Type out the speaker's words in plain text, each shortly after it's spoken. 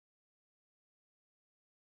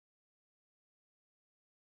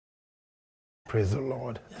Praise the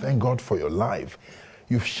Lord. Yeah. Thank God for your life.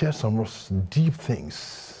 You've shared some deep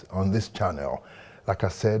things on this channel. Like I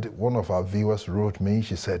said, one of our viewers wrote me,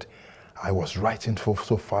 she said, I was writing so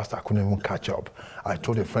fast I couldn't even catch up. I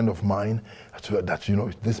told a friend of mine that, you know,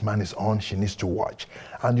 this man is on, she needs to watch.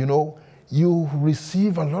 And you know, you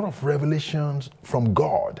receive a lot of revelations from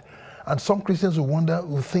God. And some Christians will wonder,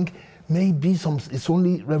 will think, maybe it's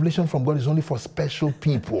only revelation from God is only for special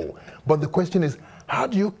people. But the question is, how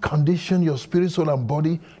do you condition your spirit, soul, and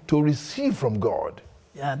body to receive from God?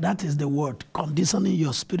 Yeah, that is the word, conditioning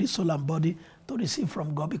your spirit, soul, and body to receive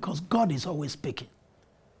from God, because God is always speaking.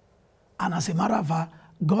 And as a matter of fact,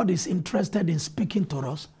 God is interested in speaking to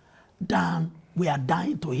us than we are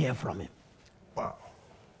dying to hear from him. Wow.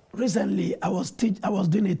 Recently, I was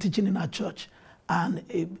doing a teaching in our church, and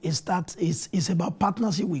it's about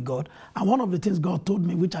partnership with God. And one of the things God told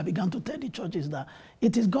me, which I began to tell the church, is that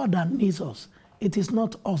it is God that needs us. It is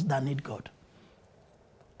not us that need God.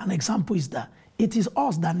 An example is that it is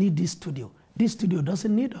us that need this studio. This studio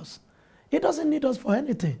doesn't need us. It doesn't need us for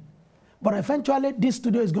anything. But eventually, this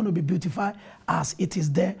studio is going to be beautified as it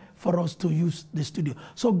is there for us to use the studio.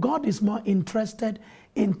 So God is more interested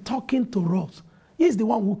in talking to us. He's the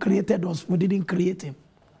one who created us. We didn't create him.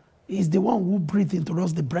 He's the one who breathed into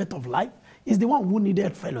us the breath of life. He's the one who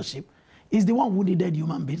needed fellowship. He's the one who needed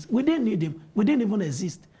human beings. We didn't need him. We didn't even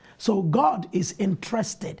exist. So God is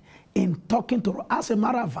interested in talking to us. As a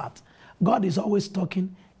matter of fact, God is always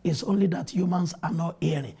talking. It's only that humans are not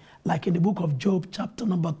hearing. Like in the book of Job, chapter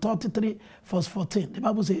number 33, verse 14, the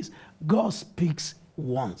Bible says, God speaks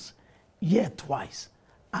once, yet twice,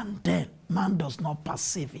 and then man does not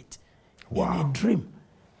perceive it. Wow. In a dream,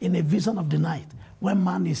 in a vision of the night, when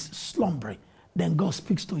man is slumbering, then God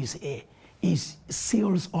speaks to his ear. He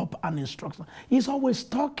seals up an instruction. He's always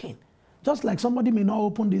talking. Just like somebody may not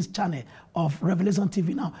open this channel of Revelation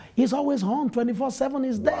TV now. He's always on, 24/7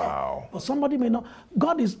 is there. Wow. But somebody may not.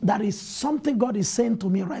 That is something God is saying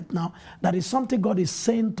to me right now. That is something God is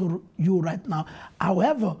saying to you right now.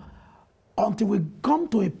 However, until we come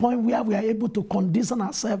to a point where we are able to condition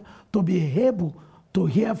ourselves to be able to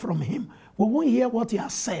hear from him, we won't hear what he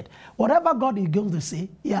has said. Whatever God is going to say,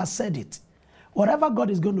 he has said it. Whatever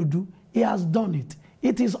God is going to do, he has done it.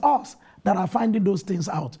 It is us that are finding those things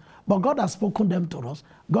out. But God has spoken them to us.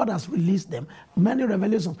 God has released them. Many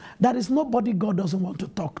revelations. There is nobody God doesn't want to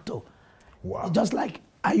talk to. Wow. Just like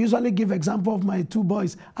I usually give example of my 2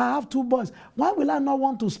 boys. I have 2 boys. Why will I not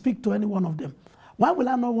want to speak to any one of them? Why will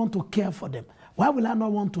I not want to care for them? Why will I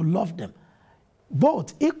not want to love them?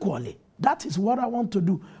 Both equally. That is what I want to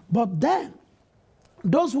do. But then,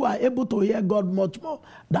 those who are able to hear God much more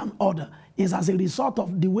than others is as a result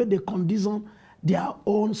of the way they condition their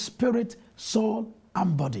own spirit, soul,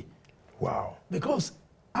 and body. Wow. Because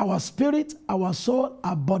our spirit, our soul,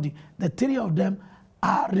 our body, the 3 of them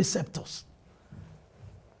are receptors.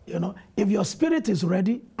 You know, if your spirit is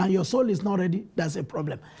ready and your soul is not ready, that's a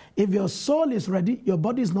problem. If your soul is ready, your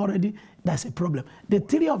body is not ready, that's a problem. The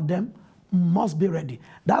 3 of them must be ready.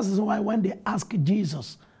 That's why when they asked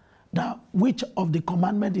Jesus that which of the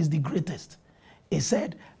commandment is the greatest, he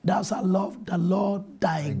said, thou shalt love the Lord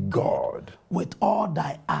thy God with all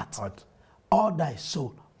thy heart, all thy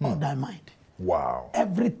soul, all thy mind. Wow.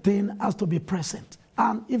 Everything has to be present.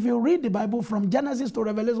 And if you read the Bible from Genesis to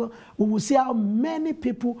Revelation, we will see how many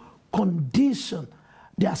people condition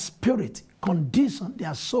their spirit, condition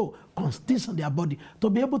their soul, condition their body to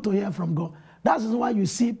be able to hear from God. That's why you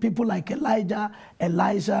see people like Elijah,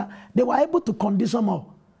 Elisha, they were able to condition more.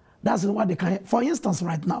 That's why they can hear. For instance,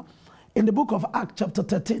 right now, in the book of Acts chapter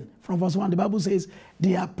 13, from verse 1, the Bible says,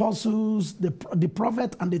 the apostles, the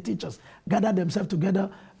prophet, and the teachers gathered themselves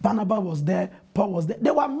together. Barnabas was there, Paul was there.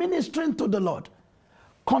 They were ministering to the Lord,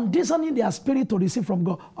 conditioning their spirit to receive from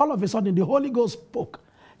God. All of a sudden, the Holy Ghost spoke.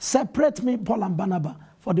 Separate me, Paul and Barnabas,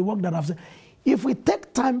 for the work that I've said. If we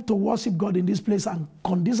take time to worship God in this place and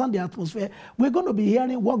condition the atmosphere, we're going to be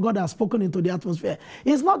hearing what God has spoken into the atmosphere.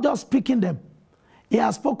 He's not just speaking them. He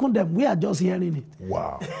has spoken them. We are just hearing it.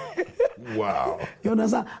 Wow. Wow. You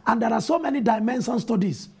understand? And there are so many dimensions to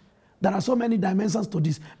this. There are so many dimensions to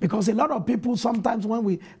this. Because a lot of people, sometimes when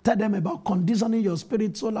we tell them about conditioning your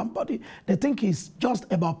spirit, soul, and body, they think it's just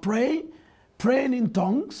about praying in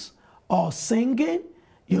tongues, or singing,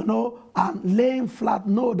 you know, and laying flat.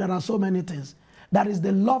 No, there are so many things. There is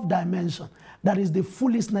the love dimension. There is the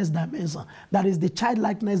foolishness dimension. There is the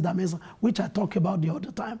childlikeness dimension, which I talk about the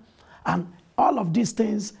other time. And all of these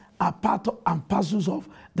things are part and parcels of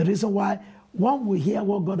the reason why one will hear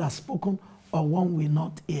what God has spoken or one will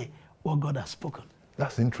not hear what God has spoken.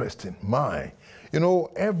 That's interesting. You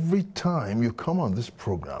know, every time you come on this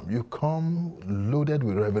program, you come loaded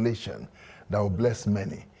with revelation that will bless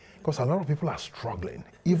many. Because a lot of people are struggling,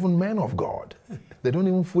 even men of God. They don't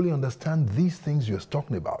even fully understand these things you're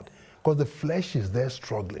talking about. Because the flesh is there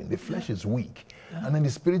struggling. The flesh is weak. And then the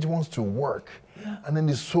spirit wants to work. And then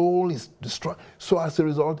the soul is destroyed. So as a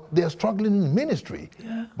result, they are struggling in ministry.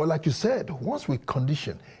 But like you said, once we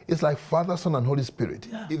condition, it's like Father, Son, and Holy Spirit.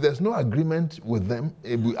 If there's no agreement with them,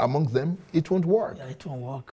 amongst them, it won't work. It won't work.